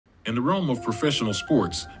In the realm of professional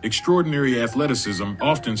sports, extraordinary athleticism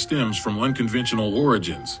often stems from unconventional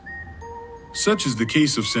origins. Such is the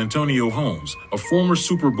case of Santonio Holmes, a former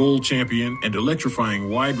Super Bowl champion and electrifying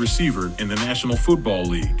wide receiver in the National Football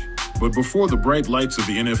League. But before the bright lights of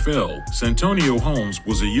the NFL, Santonio Holmes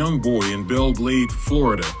was a young boy in Belle Glade,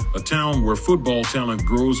 Florida, a town where football talent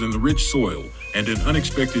grows in the rich soil, and an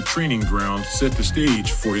unexpected training ground set the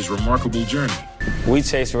stage for his remarkable journey. We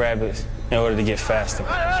chase rabbits in order to get faster.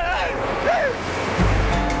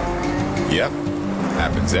 Yep,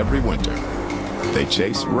 happens every winter. They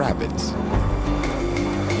chase rabbits.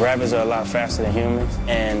 Rabbits are a lot faster than humans,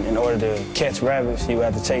 and in order to catch rabbits, you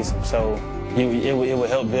have to chase them. So it will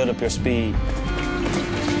help build up your speed.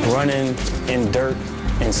 Running in dirt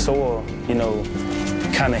and soil,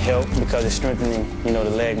 kind of help because it's strengthening, the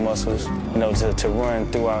leg muscles, to run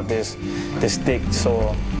throughout this thick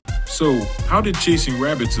soil. So, how did chasing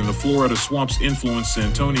rabbits in the Florida swamps influence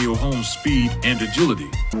Santonio Holmes' speed and agility?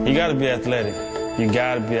 You gotta be athletic. You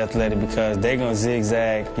gotta be athletic because they're gonna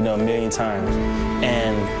zigzag, a million times.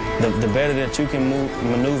 And the better that you can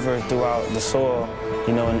maneuver throughout the soil,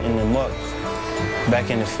 in the muck, back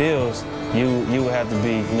in the fields, you would have to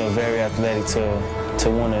be, very athletic to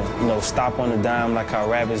want to, stop on the dime like how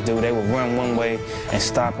rabbits do. They will run one way and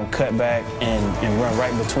stop and cut back and run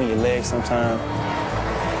right between your legs sometimes.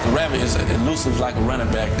 The rabbit is elusive like a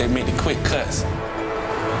running back. They make the quick cuts.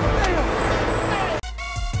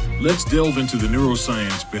 Let's delve into the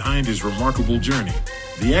neuroscience behind his remarkable journey.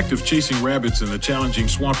 The act of chasing rabbits in the challenging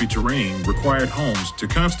swampy terrain required Holmes to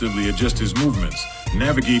constantly adjust his movements,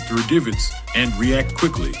 navigate through divots, and react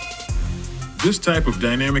quickly. This type of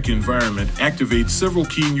dynamic environment activates several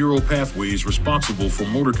key neural pathways responsible for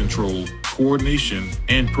motor control, coordination,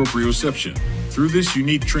 and proprioception. Through this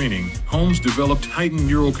unique training, Holmes developed heightened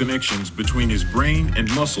neural connections between his brain and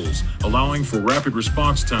muscles, allowing for rapid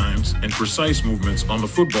response times and precise movements on the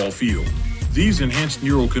football field. These enhanced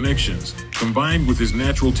neural connections, combined with his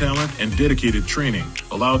natural talent and dedicated training,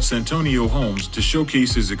 allowed Santonio Holmes to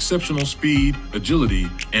showcase his exceptional speed, agility,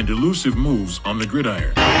 and elusive moves on the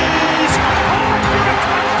gridiron.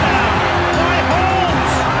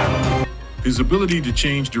 His ability to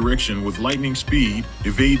change direction with lightning speed,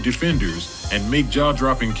 evade defenders, and make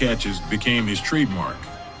jaw-dropping catches became his trademark.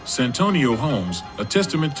 Santonio Holmes, a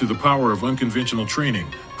testament to the power of unconventional training,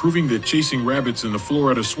 proving that chasing rabbits in the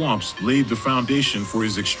Florida swamps laid the foundation for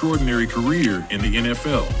his extraordinary career in the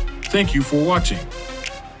NFL. Thank you for watching.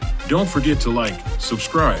 Don't forget to like,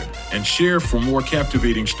 subscribe, and share for more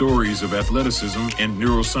captivating stories of athleticism and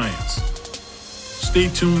neuroscience. Stay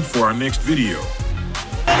tuned for our next video.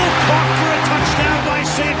 Caught for a touchdown by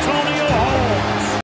Santonio.